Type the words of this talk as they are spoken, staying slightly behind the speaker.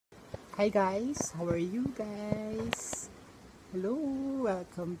Hi guys, how are you guys? Hello,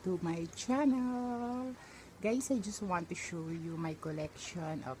 welcome to my channel. Guys, I just want to show you my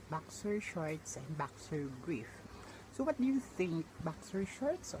collection of boxer shorts and boxer brief. So what do you think, boxer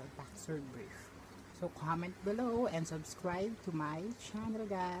shorts or boxer brief? So comment below and subscribe to my channel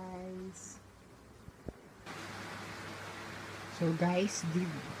guys. So guys,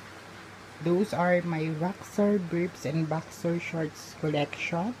 those are my boxer briefs and boxer shorts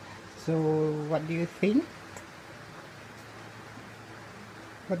collection. So what do you think?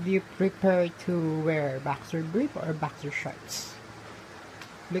 What do you prefer to wear? Boxer brief or boxer shorts?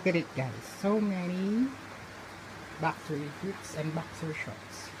 Look at it guys. So many boxer briefs and boxer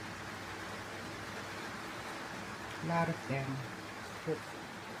shorts. A lot of them. Look.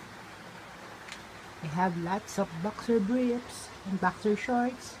 I have lots of boxer briefs and boxer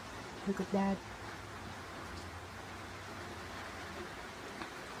shorts. Look at that.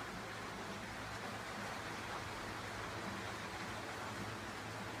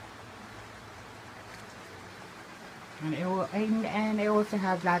 And I also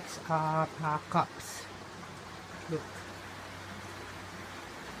have lots of cups. Look.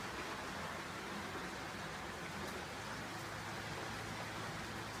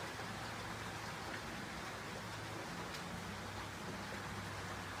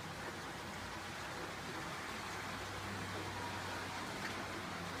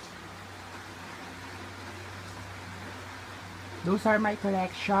 Those are my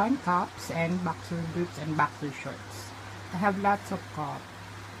collection, cups and boxer briefs and boxer shorts. I have lots of cups.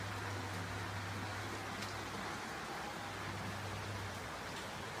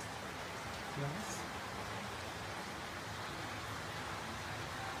 Yes.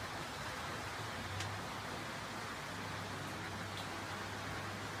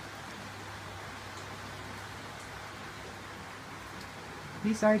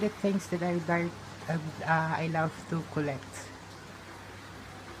 These are the things that I love to collect.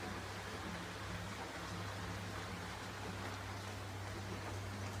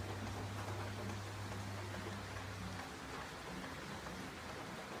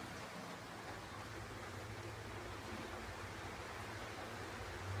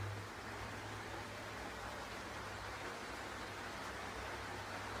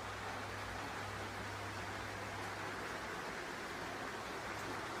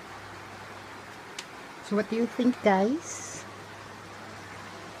 So what do you think guys?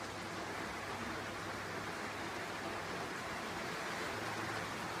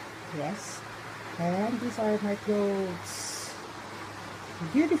 Yes. And these are my clothes.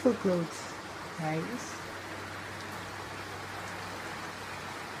 Beautiful clothes, guys.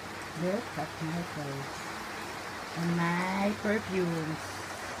 Look at my clothes. And my perfumes.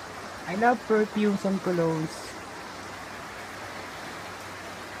 I love perfumes and colognes.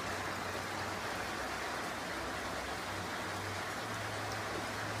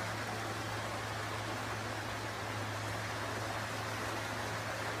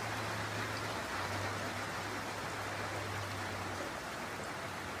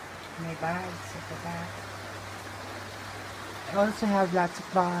 My bags at the back. I also have lots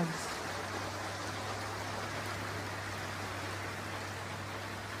of bags.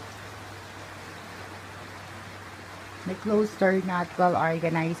 My clothes are not well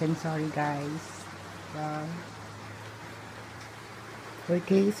organized. I'm sorry guys. Uh,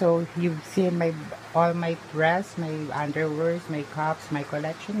 okay, so you've seen all my dress, my underwears, my cups, my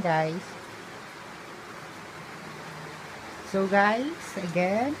collection guys. So guys,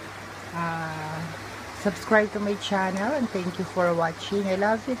 again, uh, subscribe to my channel and thank you for watching. I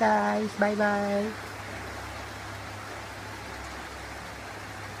love you guys. Bye bye.